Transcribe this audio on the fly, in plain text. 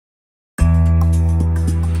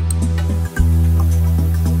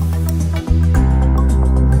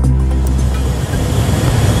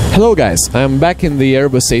Hello guys, I'm back in the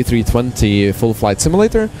Airbus A320 full flight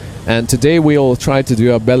simulator, and today we'll try to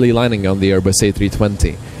do a belly landing on the Airbus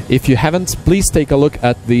A320. If you haven't, please take a look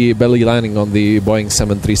at the belly landing on the Boeing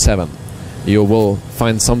 737. You will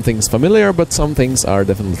find some things familiar, but some things are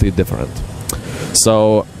definitely different.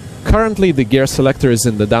 So currently the gear selector is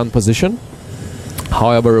in the down position.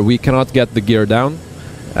 However, we cannot get the gear down.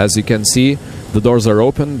 As you can see, the doors are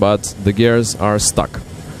open, but the gears are stuck.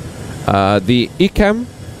 The ECAM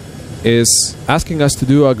is asking us to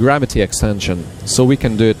do a gravity extension, so we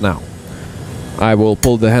can do it now. I will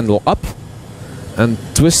pull the handle up and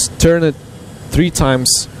turn it 3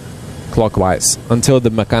 times clockwise until the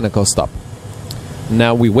mechanical stop.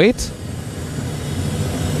 Now we wait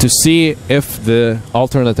to see if the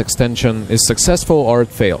alternate extension is successful or it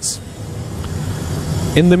fails.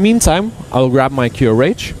 In the meantime, I'll grab my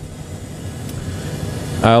QRH.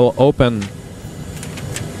 I'll open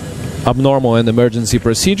abnormal and emergency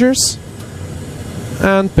procedures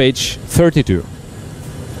and page 32.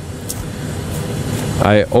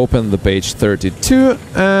 I open the page 32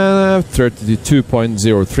 and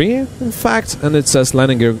 32.03 in fact, and it says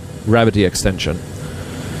landing gear gravity extension.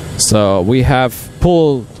 So we have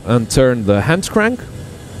pulled and turned the hand crank,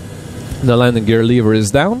 the landing gear lever is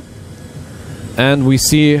down, and we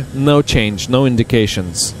see no change, no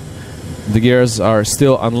indications. The gears are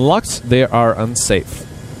still unlocked, they are unsafe.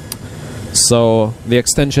 So the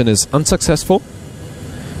extension is unsuccessful.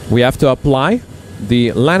 We have to apply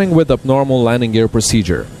the landing with abnormal landing gear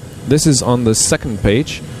procedure. This is on the second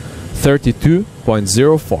page,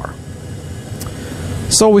 32.04.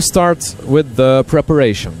 So we start with the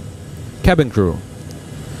preparation. Cabin crew.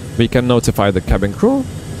 We can notify the cabin crew.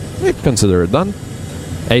 We consider it done.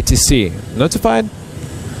 ATC notified.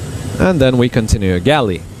 And then we continue.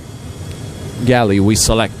 Galley. Galley we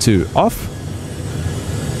select to off.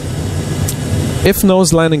 If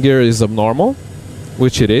nose landing gear is abnormal,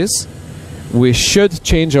 which it is, we should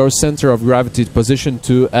change our center of gravity position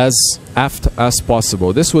to as aft as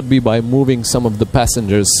possible. This would be by moving some of the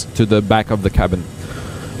passengers to the back of the cabin.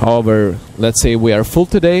 However, let's say we are full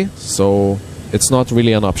today, so it's not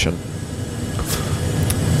really an option.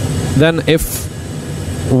 Then if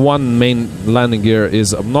one main landing gear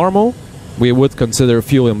is abnormal, we would consider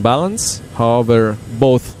fuel imbalance. However,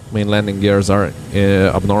 both main landing gears are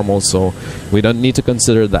abnormal, so we don't need to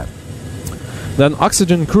consider that. Then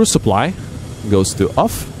oxygen crew supply goes to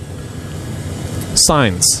off.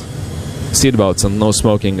 Signs, seatbelts and no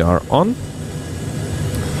smoking are on.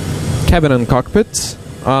 Cabin and cockpit,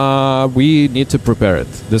 we need to prepare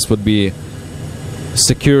it. This would be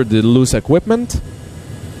secure the loose equipment,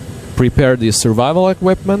 prepare the survival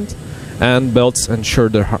equipment, and belts and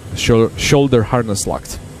shoulder harness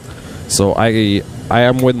locked. So I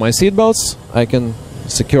am with my seat belts. I can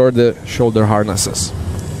secure the shoulder harnesses.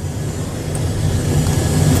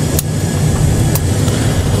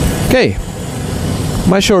 Okay,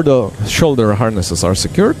 my shoulder harnesses are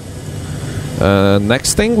secured.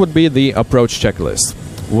 Next thing would be the approach checklist.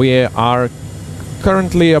 We are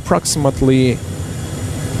currently approximately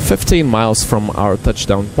 15 miles from our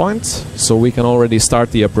touchdown point, so we can already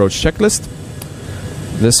start the approach checklist.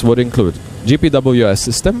 This would include GPWS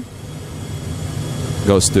system,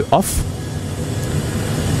 goes to off.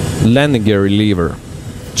 Landing gear lever,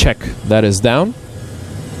 check, that is down.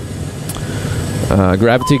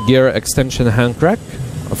 Gravity gear extension hand crank,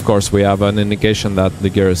 of course we have an indication that the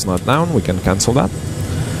gear is not down, we can cancel that.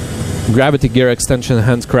 Gravity gear extension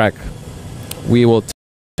hand crank, we will take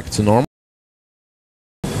back to normal,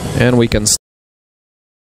 and we can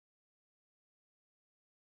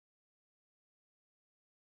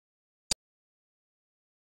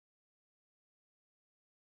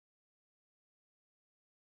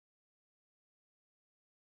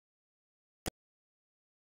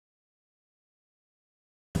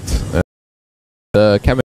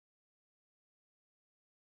cabin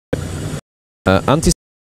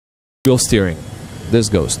anti-wheel steering. This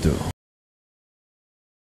goes to.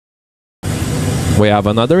 We have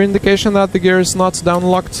another indication that the gear is not down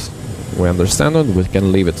locked. We understand it. We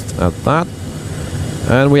can leave it at that.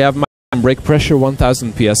 And we have maximum brake pressure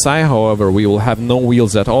 1000 psi. However, we will have no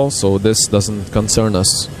wheels at all, so this doesn't concern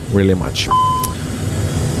us really much.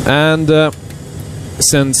 And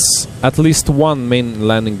since at least one main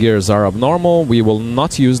landing gears are abnormal, we will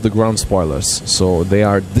not use the ground spoilers, so they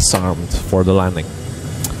are disarmed for the landing.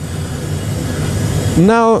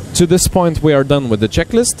 Now, to this point, we are done with the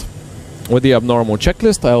checklist. With the abnormal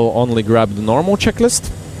checklist, I'll only grab the normal checklist,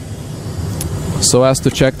 so as to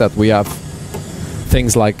check that we have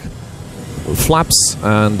things like flaps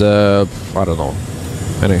and I don't know,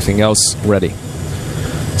 anything else ready.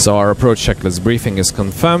 So our approach checklist briefing is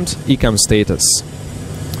confirmed. ECAM status.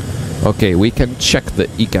 Okay, we can check the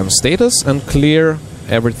ECAM status and clear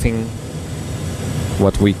everything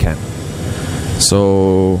what we can.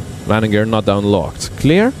 So landing gear not down locked.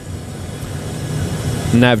 Clear.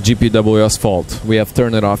 Nav GPWS fault. We have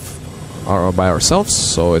turned it off by ourselves,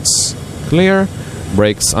 so it's clear.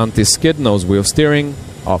 Brakes anti-skid, nose wheel steering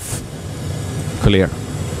off. Clear.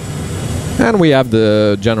 And we have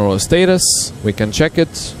the general status. We can check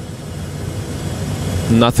it.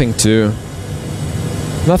 Nothing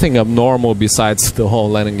abnormal besides the whole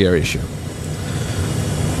landing gear issue.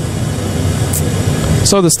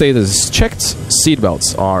 So the status is checked.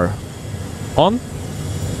 Seatbelts are on.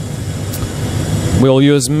 We'll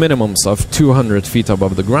use minimums of 200 feet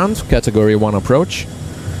above the ground, category 1 approach,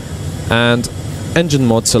 and engine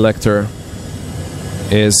mode selector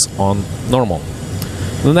is on normal.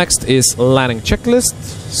 The next is landing checklist,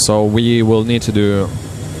 so we will need to do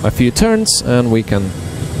a few turns and we can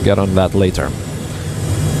get on that later.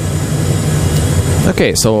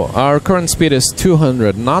 Okay, so our current speed is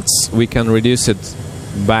 200 knots. We can reduce it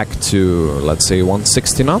back to, let's say,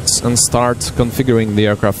 160 knots and start configuring the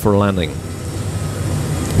aircraft for landing.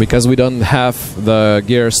 Because we don't have the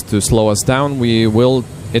gears to slow us down,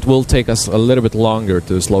 it will take us a little bit longer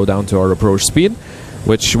to slow down to our approach speed,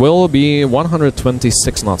 which will be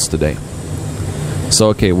 126 knots today. So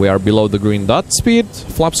okay, we are below the green dot speed,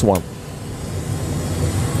 flaps 1.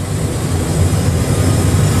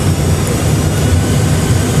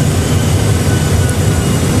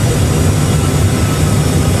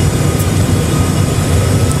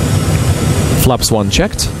 Flaps 1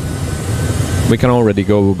 checked. We can already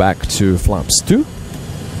go back to flaps 2.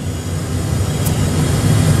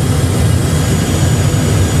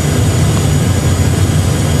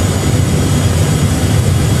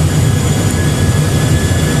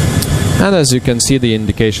 And as you can see, the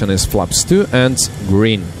indication is flaps 2 and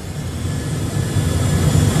green.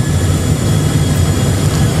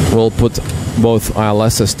 We'll put both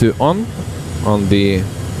ILSs2 on the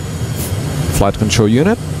flight control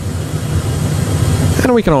unit.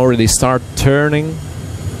 And we can already start turning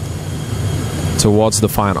towards the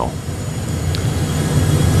final.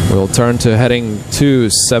 We'll turn to heading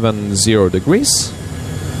 270 degrees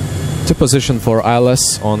to position for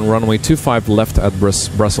ILS on runway 25 left at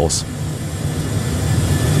Brussels.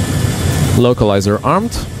 Localizer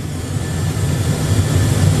armed.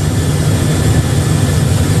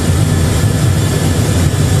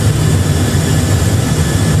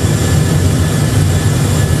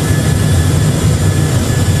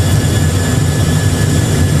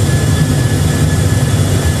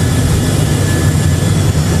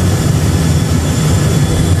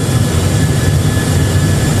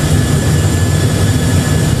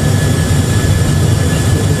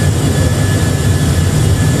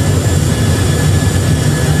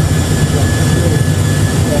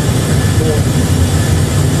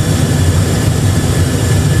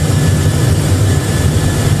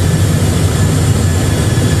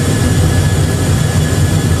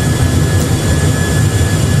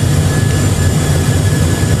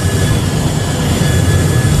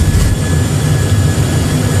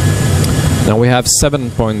 Now we have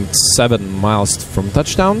 7.7 miles from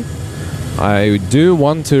touchdown. I do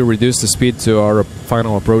want to reduce the speed to our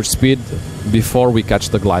final approach speed before we catch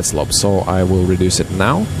the glide slope, so I will reduce it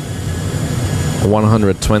now.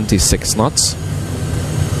 126 knots.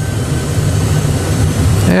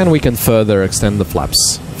 And we can further extend the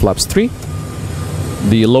flaps. Flaps 3.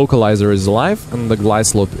 The localizer is alive and the glide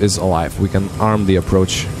slope is alive. We can arm the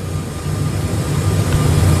approach.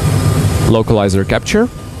 Localizer capture.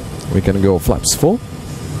 We can go flaps full.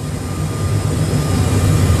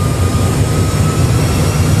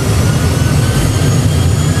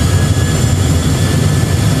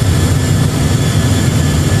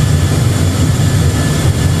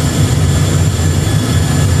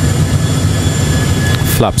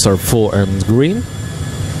 Flaps are full and green.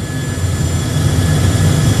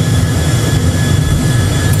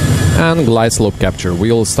 And glide slope capture.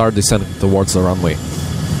 We'll start descending towards the runway.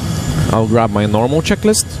 I'll grab my normal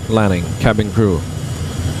checklist. Landing. Cabin crew.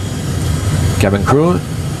 Cabin crew,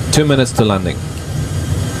 2 minutes to landing.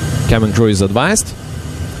 Cabin crew is advised.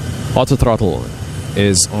 Auto throttle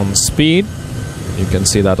is on speed. You can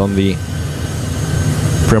see that on the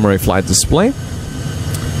primary flight display.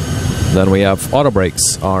 Then we have auto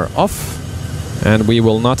brakes are off. And we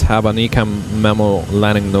will not have an ECAM memo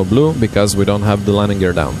landing no blue because we don't have the landing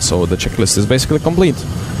gear down. So the checklist is basically complete.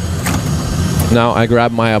 Now I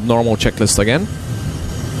grab my abnormal checklist again.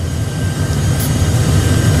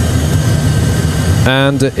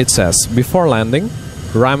 And it says, before landing,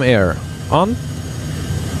 ram air on,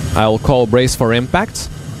 I'll call brace for impact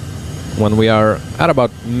when we are at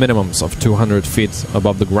about minimums of 200 feet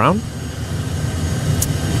above the ground.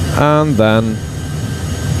 And then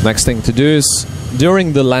next thing to do is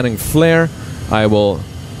during the landing flare, I will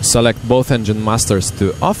select both engine masters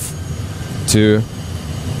to off to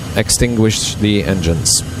extinguish the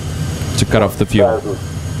engines, to cut off the fuel.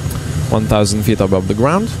 1,000 feet above the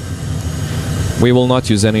ground. We will not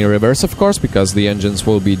use any reverse, of course, because the engines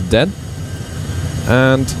will be dead.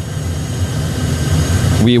 And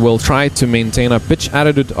we will try to maintain a pitch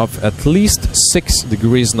attitude of at least 6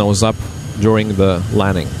 degrees nose up during the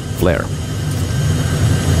landing flare.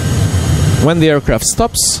 When the aircraft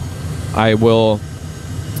stops, I will...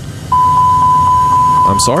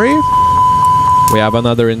 I'm sorry. We have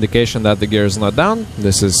another indication that the gear is not down.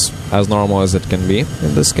 This is as normal as it can be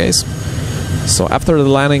in this case. So after the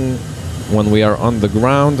landing, when we are on the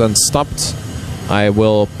ground and stopped, I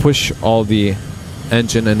will push all the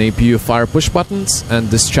engine and APU fire push buttons and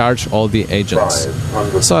discharge all the agents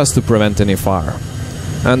so as to prevent any fire.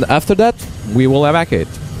 And after that, we will evacuate.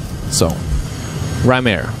 So, ram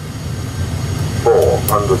air.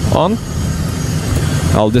 400. On.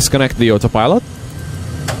 I'll disconnect the autopilot.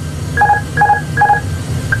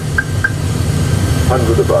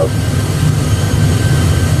 100 above.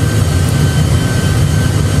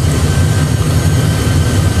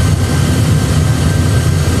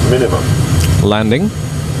 Minimum. Landing.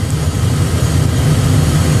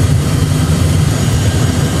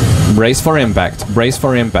 Brace for impact. Brace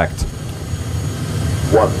for impact.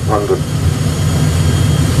 100.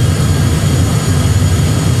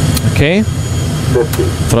 Okay. 50.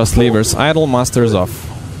 Thrust levers idle, masters off.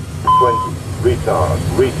 20. Retard.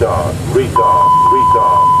 Retard. Retard.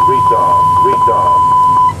 Retard. Retard. Retard.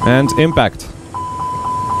 And impact.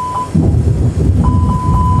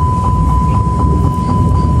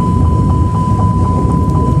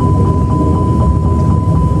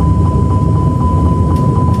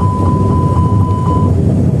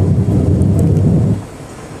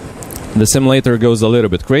 The simulator goes a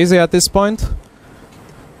little bit crazy at this point.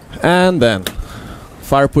 And then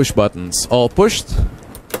fire push buttons all pushed.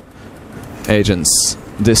 Agents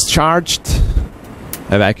discharged.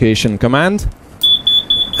 Evacuation command.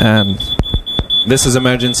 And this is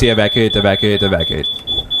emergency evacuate, evacuate, evacuate.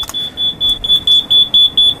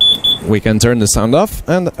 We can turn the sound off,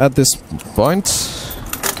 and at this point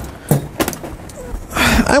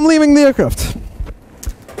I'm leaving the aircraft.